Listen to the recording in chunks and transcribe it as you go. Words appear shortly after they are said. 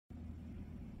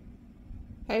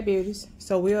Hey beauties,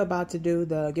 so we're about to do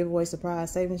the giveaway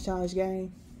surprise savings challenge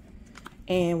game,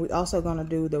 and we're also going to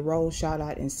do the roll shout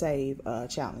out and save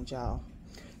challenge, y'all.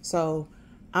 So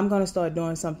I'm going to start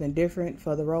doing something different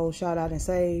for the roll shout out and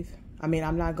save. I mean,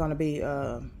 I'm not going to be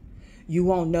you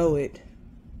won't know it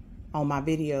on my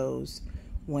videos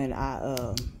when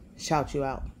I shout you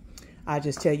out. I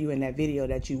just tell you in that video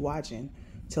that you watching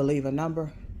to leave a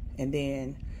number, and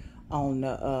then on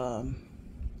the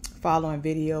following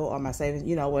video or my savings,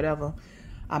 you know, whatever,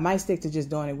 I might stick to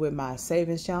just doing it with my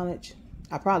savings challenge.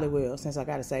 I probably will, since I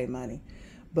got to save money,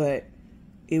 but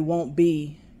it won't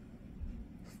be,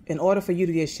 in order for you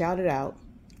to get shouted out,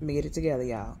 let me get it together,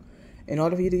 y'all. In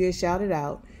order for you to get shouted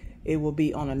out, it will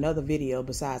be on another video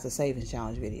besides the savings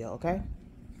challenge video, okay?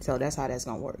 So that's how that's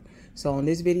gonna work. So on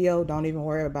this video, don't even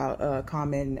worry about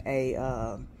commenting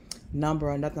a number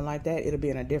or nothing like that. It'll be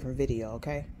in a different video,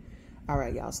 okay? All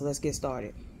right, y'all, so let's get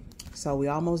started. So we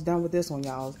almost done with this one,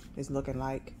 y'all. It's looking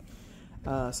like,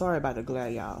 sorry about the glare,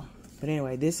 y'all. But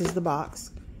anyway, this is the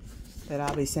box that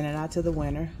I'll be sending out to the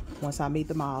winner once I meet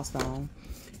the milestone.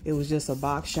 It was just a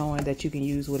box showing that you can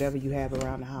use whatever you have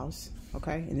around the house,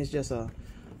 okay? And it's just the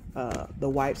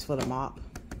wipes for the mop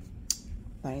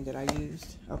thing that I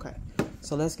used. Okay,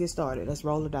 so let's get started. Let's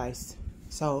roll the dice.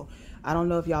 So I don't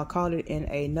know if y'all caught it in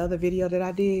another video that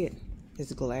I did.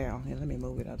 It's glare on here. Let me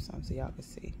move it up some so y'all can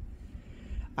see.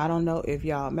 I don't know if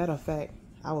y'all, matter of fact,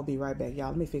 I will be right back, y'all.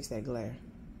 Let me fix that glare.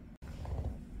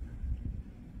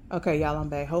 Okay, y'all, I'm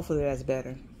back. Hopefully that's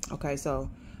better. Okay, so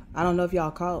I don't know if y'all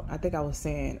caught, I think I was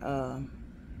saying,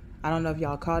 I don't know if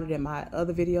y'all caught it in my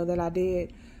other video that I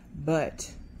did, but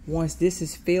once this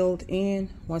is filled in,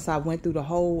 once I went through the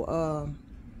whole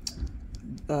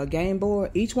game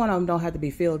board, each one of them don't have to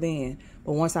be filled in,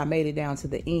 but once I made it down to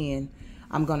the end,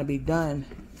 I'm going to be done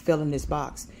filling this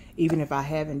box, even if I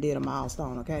haven't did a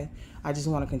milestone, okay? I just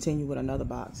want to continue with another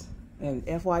box. And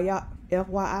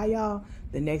FYI, y'all,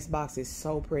 the next box is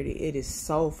so pretty. It is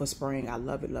so for spring. I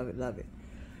love it, love it, love it.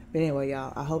 But anyway,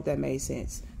 y'all, I hope that made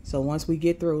sense. So once we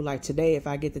get through, like today, if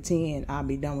I get to 10, I'll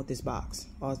be done with this box.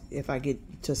 Or if I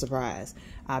get to surprise,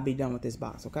 I'll be done with this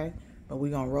box, okay? But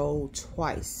we're going to roll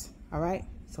twice, all right?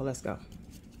 So let's go.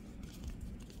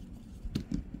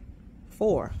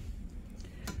 4.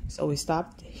 So we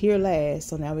stopped here last,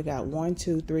 so now we got 1,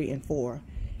 2, 3, and 4,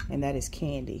 and that is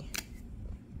candy.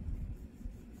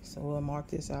 So we'll mark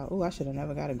this out. Oh, I should have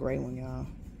never got a gray one, y'all.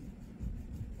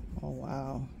 Oh,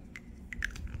 wow.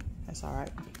 That's all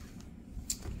right.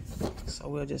 So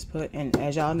we'll just put, and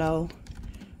as y'all know,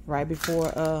 right before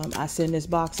I send this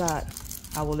box out,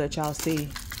 I will let y'all see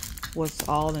what's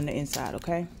all in the inside,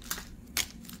 okay?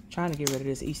 Trying to get rid of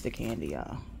this Easter candy,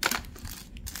 y'all.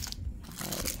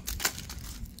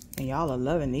 And y'all are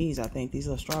loving these, I think. These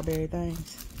little strawberry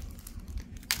things.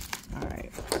 All right.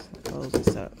 So close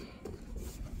this up.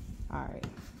 All right.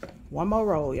 One more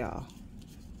roll, y'all.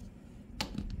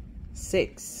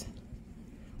 6.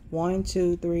 1,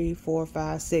 2, 3, 4,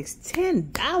 5, 6.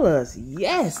 $10.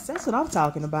 Yes, that's what I'm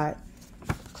talking about.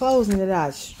 Closing it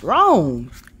out strong.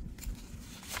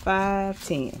 5,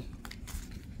 10.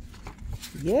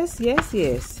 Yes, yes,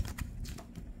 yes.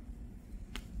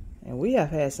 And we have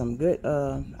had some good,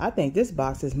 I think this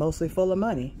box is mostly full of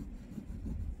money.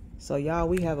 So y'all,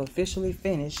 we have officially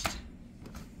finished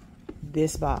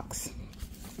this box.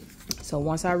 So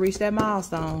once I reach that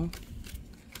milestone,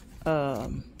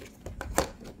 I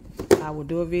will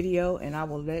do a video and I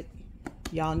will let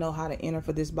y'all know how to enter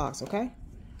for this box, okay?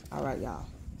 All right, y'all.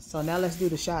 So now let's do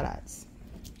the shout outs.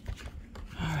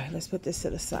 All right, let's put this to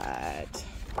the side.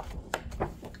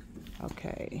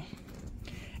 Okay.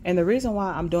 And the reason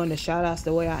why I'm doing the shout outs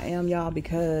the way I am, y'all,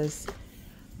 because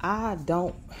I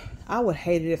would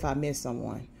hate it if I missed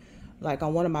someone. Like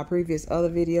on one of my previous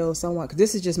other videos, someone, because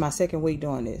this is just my second week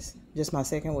doing this, just my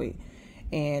second week.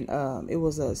 And it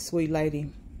was a sweet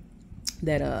lady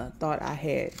that thought I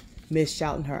had missed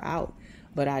shouting her out,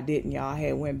 but I didn't, y'all. I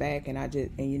had went back and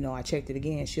you know, I checked it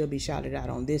again. She'll be shouted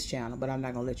out on this channel, but I'm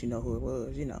not going to let you know who it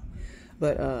was, you know.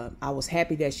 But I was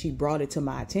happy that she brought it to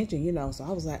my attention, you know. So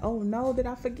I was like, oh, no, did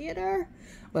I forget her?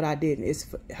 But I didn't. It's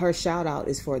for, her shout out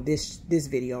is for this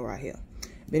video right here.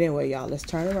 But anyway, y'all, let's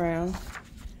turn around.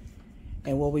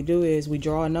 And what we do is we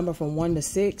draw a number from 1 to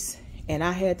 6. And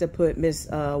I had to put Miss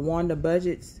Wanda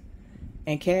Budgets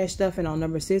and Cash Stuffing on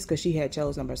number 6 because she had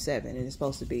chose number 7. And it's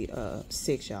supposed to be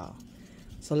 6, y'all.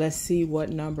 So let's see what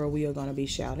number we are going to be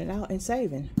shouting out and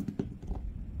saving.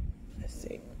 Let's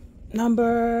see.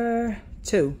 Number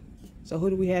 2. So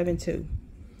who do we have in 2?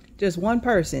 Just one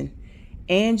person.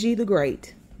 Angie the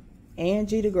Great.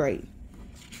 Angie the Great.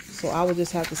 So I would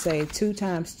just have to say 2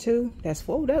 times 2. That's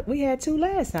 4. We had 2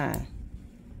 last time.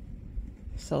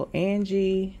 So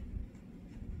Angie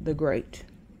the Great.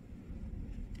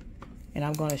 And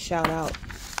I'm going to shout out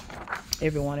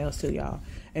everyone else too, y'all.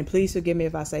 And please forgive me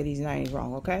if I say these names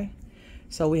wrong, okay?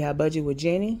 So we have Budget with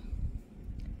Jenny,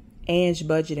 Ange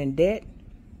Budget and Debt,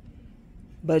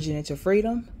 Budget into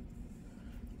Freedom,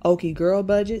 Okie Girl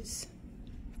Budgets,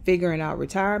 Figuring Out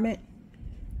Retirement,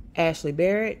 Ashley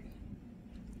Barrett,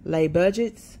 Lay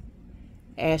Budgets,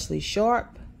 Ashley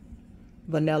Sharp,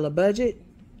 Vanilla Budget,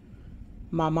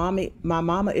 My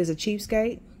Mama is a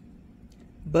Cheapskate,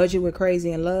 Budget with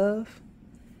Crazy in Love,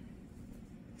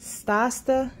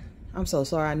 Stasta, I'm so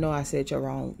sorry, I know I said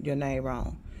your name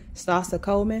wrong. Stasta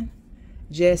Coleman,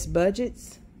 Jess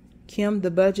Budgets, Kim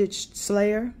the Budget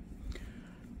Slayer,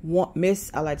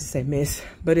 Miss, I like to say Miss,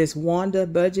 but it's Wanda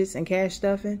Budgets and Cash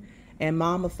Stuffing, and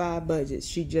Mama 5 Budgets.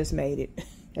 She just made it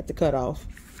at the cutoff.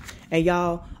 And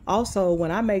y'all, also,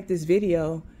 when I make this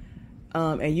video,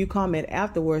 and you comment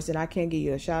afterwards, then I can't give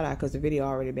you a shout out because the video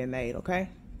already been made, okay?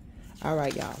 All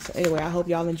right, y'all. So anyway, I hope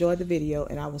y'all enjoyed the video,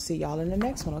 and I will see y'all in the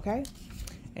next one, okay?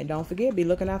 And don't forget, be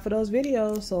looking out for those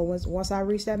videos. So once I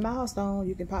reach that milestone,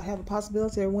 you can have a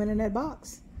possibility of winning that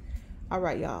box. All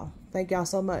right, y'all. Thank y'all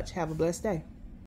so much. Have a blessed day.